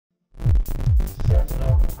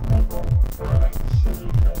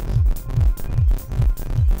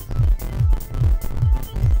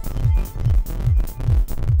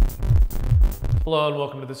Hello and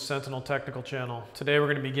welcome to the Sentinel Technical Channel. Today we're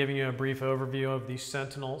going to be giving you a brief overview of the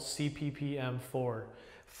Sentinel CPPM-4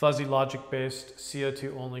 fuzzy logic based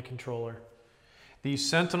CO2 only controller. The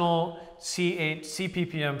Sentinel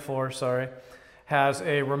CPPM-4 has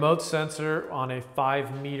a remote sensor on a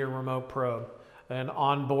 5-meter remote probe. An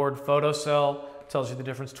onboard photocell tells you the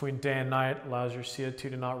difference between day and night, allows your CO2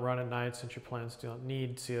 to not run at night since your plants don't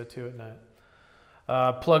need CO2 at night.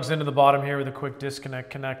 Plugs into the bottom here with a quick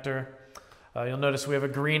disconnect connector. You'll notice we have a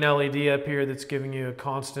green LED up here that's giving you a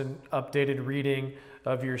constant updated reading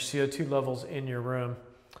of your CO2 levels in your room.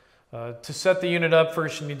 To set the unit up,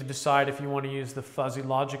 first you need to decide if you want to use the fuzzy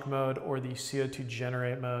logic mode or the CO2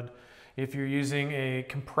 generate mode. If you're using a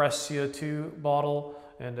compressed CO2 bottle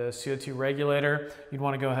and a CO2 regulator, you'd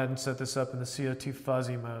want to go ahead and set this up in the CO2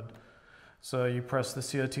 fuzzy mode. So you press the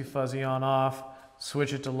CO2 fuzzy on off,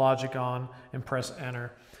 switch it to logic on, and press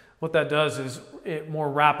enter. What that does is it more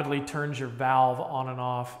rapidly turns your valve on and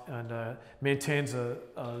off and maintains a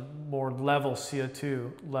more level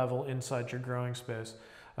CO2 level inside your growing space.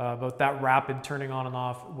 But that rapid turning on and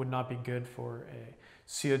off would not be good for a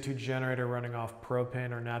CO2 generator running off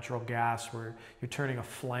propane or natural gas where you're turning a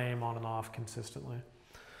flame on and off consistently.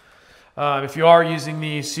 If you are using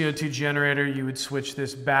the CO2 generator, you would switch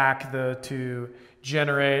this back to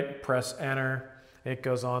generate, press enter. It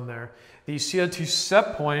goes on there. The CO2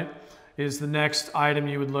 set point is the next item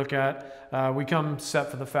you would look at. We come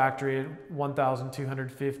set for the factory at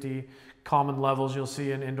 1,250. Common levels you'll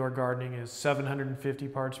see in indoor gardening is 750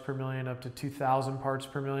 parts per million up to 2,000 parts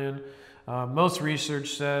per million. Most research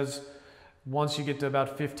says once you get to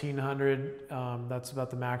about 1,500, that's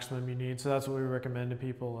about the maximum you need. So that's what we recommend to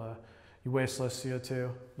people. You waste less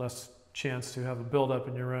CO2, less chance to have a buildup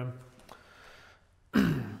in your room.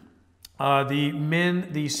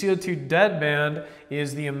 The CO2 deadband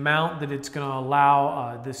is the amount that it's going to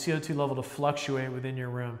allow the CO2 level to fluctuate within your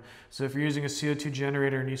room. So if you're using a CO2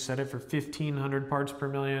 generator and you set it for 1,500 parts per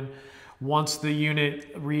million, once the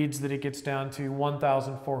unit reads that it gets down to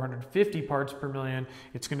 1,450 parts per million,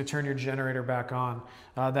 it's going to turn your generator back on.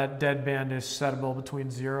 That deadband is settable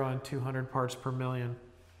between 0 and 200 parts per million.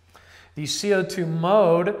 The CO2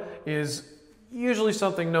 mode is usually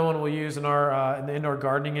something no one will use in the indoor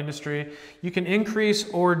gardening industry. You can increase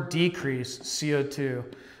or decrease CO2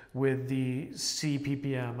 with the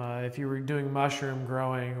CPPM. If you were doing mushroom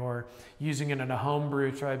growing or using it in a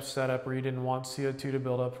homebrew type setup where you didn't want CO2 to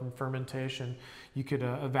build up from fermentation, you could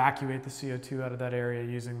evacuate the CO2 out of that area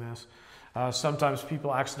using this. Sometimes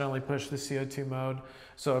people accidentally push the CO2 mode,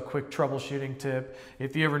 so a quick troubleshooting tip.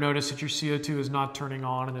 If you ever notice that your CO2 is not turning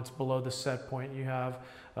on and it's below the set point you have,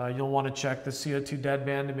 you'll want to check the CO2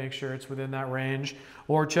 deadband to make sure it's within that range,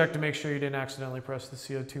 or check to make sure you didn't accidentally press the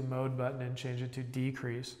CO2 mode button and change it to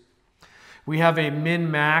decrease. We have a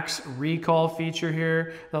min-max recall feature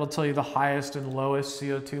here that'll tell you the highest and lowest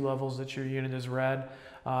CO2 levels that your unit has read,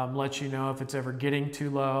 let you know if it's ever getting too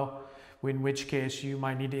low, in which case you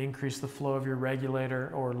might need to increase the flow of your regulator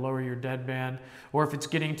or lower your deadband, or if it's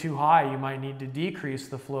getting too high, you might need to decrease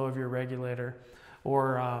the flow of your regulator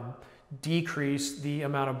or decrease the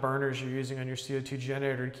amount of burners you're using on your CO2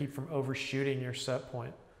 generator to keep from overshooting your set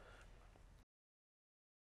point.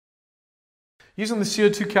 Using the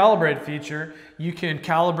CO2 calibrate feature, you can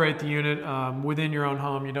calibrate the unit within your own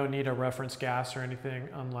home. You don't need a reference gas or anything,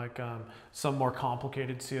 unlike some more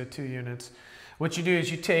complicated CO2 units. What you do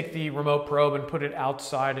is you take the remote probe and put it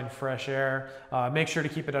outside in fresh air. Make sure to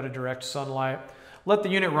keep it out of direct sunlight. Let the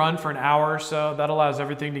unit run for an hour or so. That allows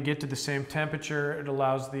everything to get to the same temperature. It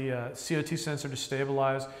allows the CO2 sensor to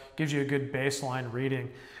stabilize, gives you a good baseline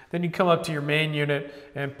reading. Then you come up to your main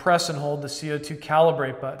unit and press and hold the CO2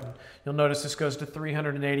 calibrate button. You'll notice this goes to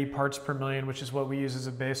 380 parts per million, which is what we use as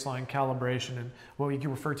a baseline calibration and what we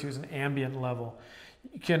can refer to as an ambient level.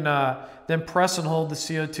 You can then press and hold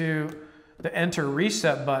the enter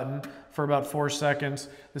reset button for about 4 seconds.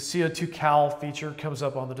 The CO2 cal feature comes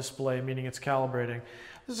up on the display, meaning it's calibrating.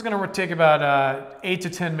 This is going to take about 8 to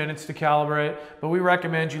 10 minutes to calibrate, but we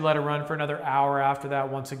recommend you let it run for another hour after that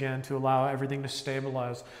once again to allow everything to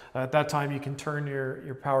stabilize. At that time you can turn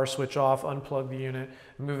your power switch off, unplug the unit,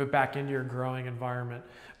 and move it back into your growing environment.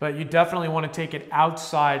 But you definitely want to take it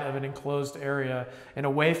outside of an enclosed area and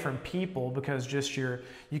away from people, because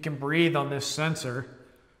you can breathe on this sensor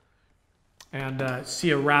and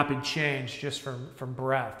see a rapid change just from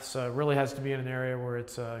breath. So it really has to be in an area where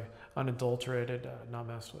it's unadulterated, not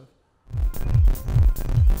messed with.